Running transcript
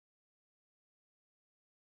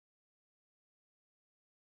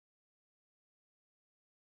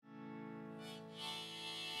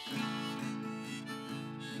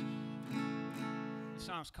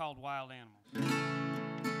song's called Wild Animals.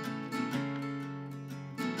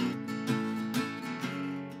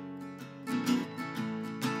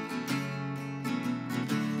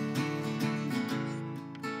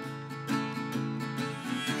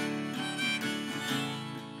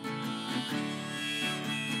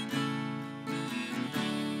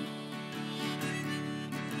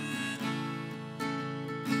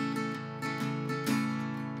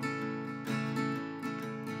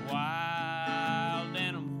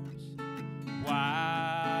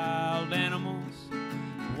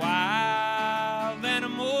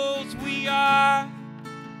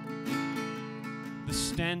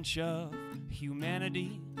 Stench of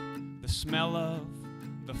humanity, the smell of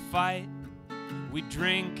the fight. We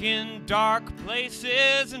drink in dark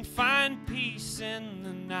places and find peace in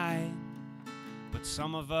the night. But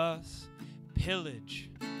some of us pillage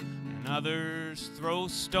and others throw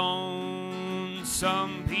stones.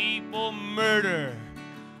 Some people murder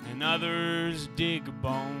and others dig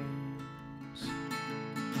bones.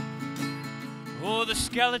 Oh, the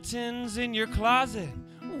skeletons in your closet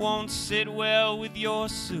won't sit well with your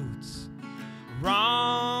suits.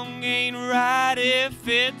 Wrong ain't right if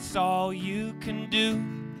it's all you can do.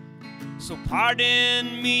 So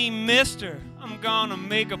pardon me, mister, I'm gonna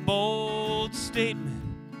make a bold statement.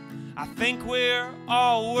 I think we're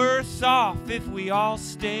all worse off if we all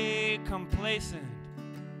stay complacent.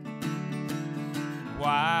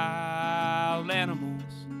 Wild animals,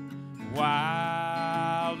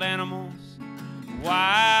 wild animals,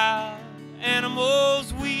 wild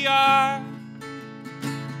animals we are.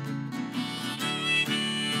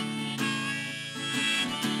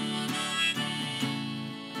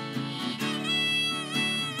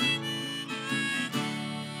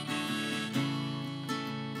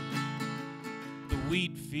 The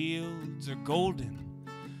wheat fields are golden,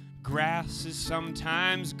 grass is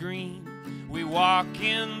sometimes green. We walk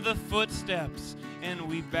in the footsteps and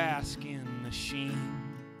we bask in the sheen.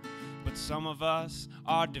 But some of us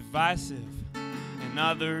are divisive and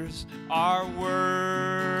others are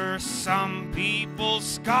worse. Some people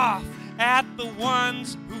scoff at the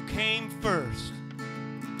ones who came first.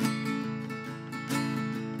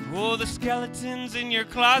 Oh, the skeletons in your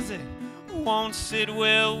closet won't sit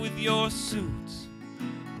well with your suits.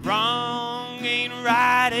 Wrong ain't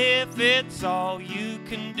right if it's all you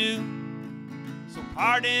can do. So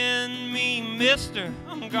pardon me, mister,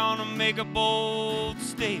 I'm gonna make a bold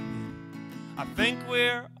statement. I think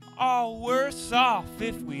we're all worse off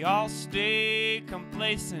if we all stay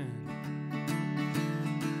complacent.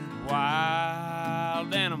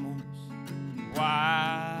 Wild animals,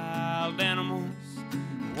 wild animals,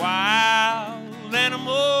 wild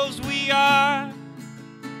animals we are.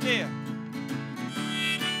 Yeah.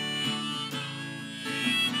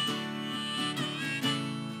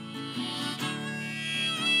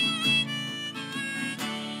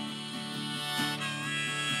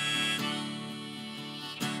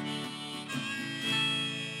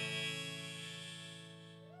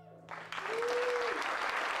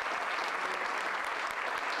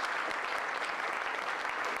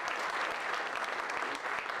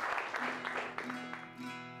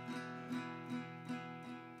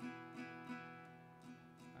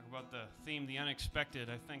 The theme, the unexpected.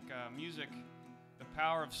 I think music, the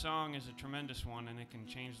power of song is a tremendous one, and it can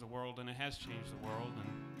change the world, and it has changed the world. And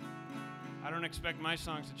I don't expect my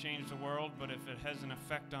songs to change the world, but if it has an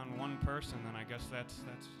effect on one person, then I guess that's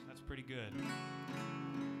pretty good.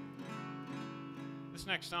 This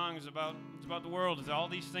next song is about the world. It's all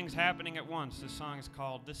these things happening at once. This song is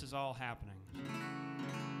called "This Is All Happening."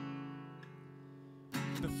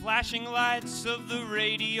 The flashing lights of the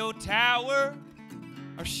radio tower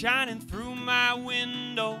are shining through my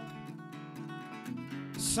window.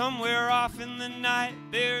 Somewhere off in the night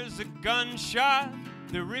there's a gunshot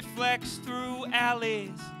that reflects through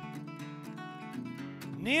alleys.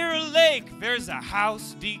 Near a lake there's a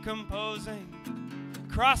house decomposing.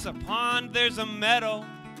 Across a pond there's a meadow.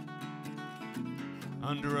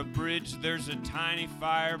 Under a bridge there's a tiny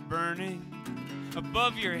fire burning.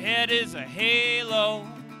 Above your head is a halo.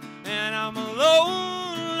 And I'm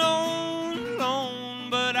alone, alone, alone,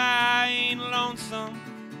 but I ain't lonesome.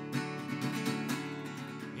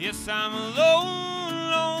 Yes, I'm alone,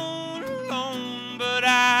 alone, alone, but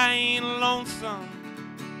I ain't lonesome.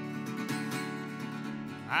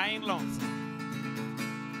 I ain't lonesome.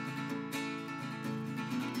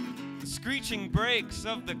 The screeching brakes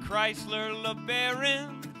of the Chrysler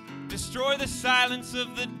LeBaron destroy the silence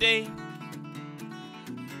of the day.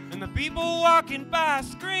 And the people walking by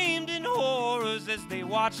screamed in horrors as they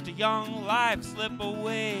watched a young life slip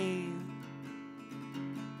away.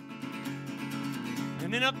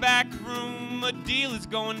 And in a back room, a deal is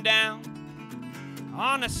going down.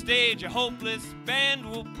 On a stage, a hopeless band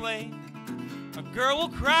will play. A girl will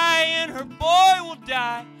cry and her boy will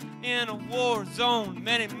die in a war zone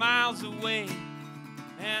many miles away.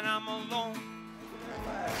 And I'm alone.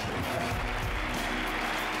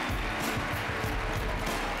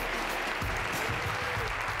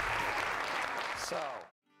 So.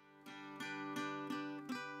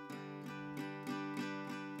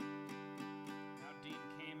 Now Dean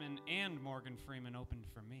Kamen and Morgan Freeman opened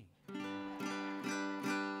for me.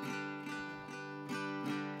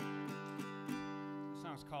 The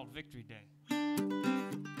song's called Victory Day.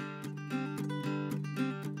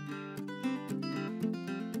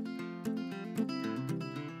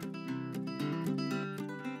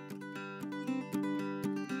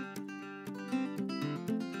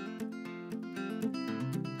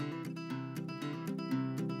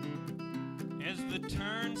 As the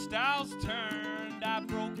turnstiles turned, I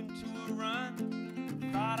broke into a run.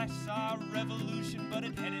 Thought I saw a revolution, but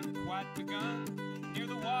it hadn't quite begun. Near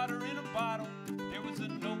the water in a bottle, there was a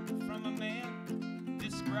note from a man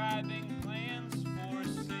describing plans for a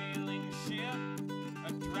sailing ship,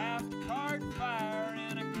 a draft card fire,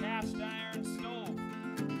 and a cast iron stove.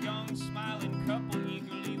 A young smiling couple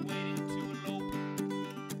eagerly waiting to elope.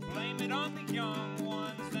 Blame it on the young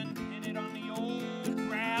ones, then pin it on the old.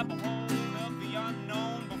 Grab a hold of the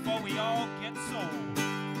unknown before we all get sold.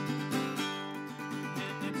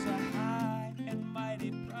 And it's a high and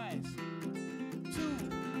mighty price to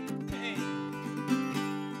pay.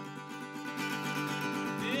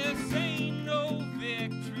 This ain't no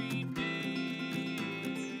victory day.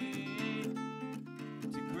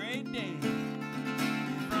 It's a great day.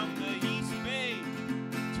 From the East Bay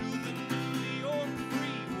to the New York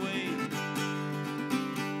Freeway.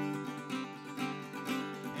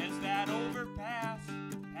 As that overpass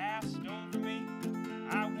passed over me,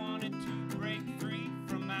 I wanted to break free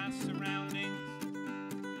from my surroundings.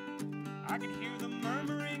 I could hear the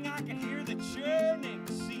murmuring, I could hear the churning,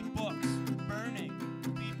 see books burning,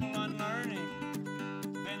 people unlearning.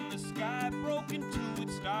 Then the sky broke in two, it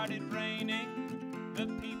started raining, the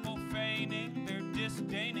people feigning their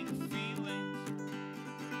disdaining feelings.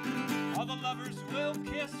 All the lovers will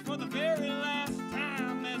kiss for the very last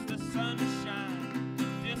time as the sunshine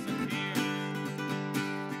disappears.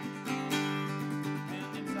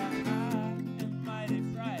 And it's a high and mighty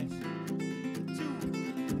price to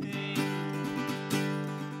pay.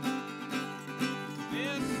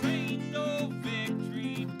 This ain't no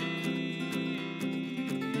victory day.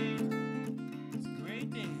 It's a great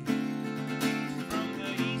day. From the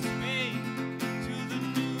East Bay to the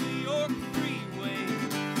New York Freeway.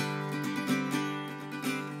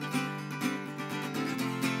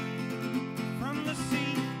 From the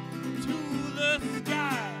sea to the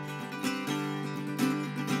sky.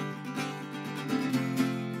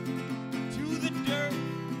 To the dirt,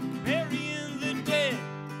 burying the dead.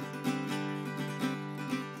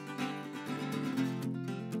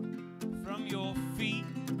 From your feet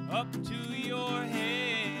up to your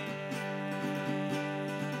head.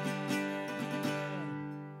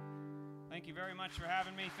 Thank you very much for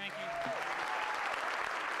having me. Thank you.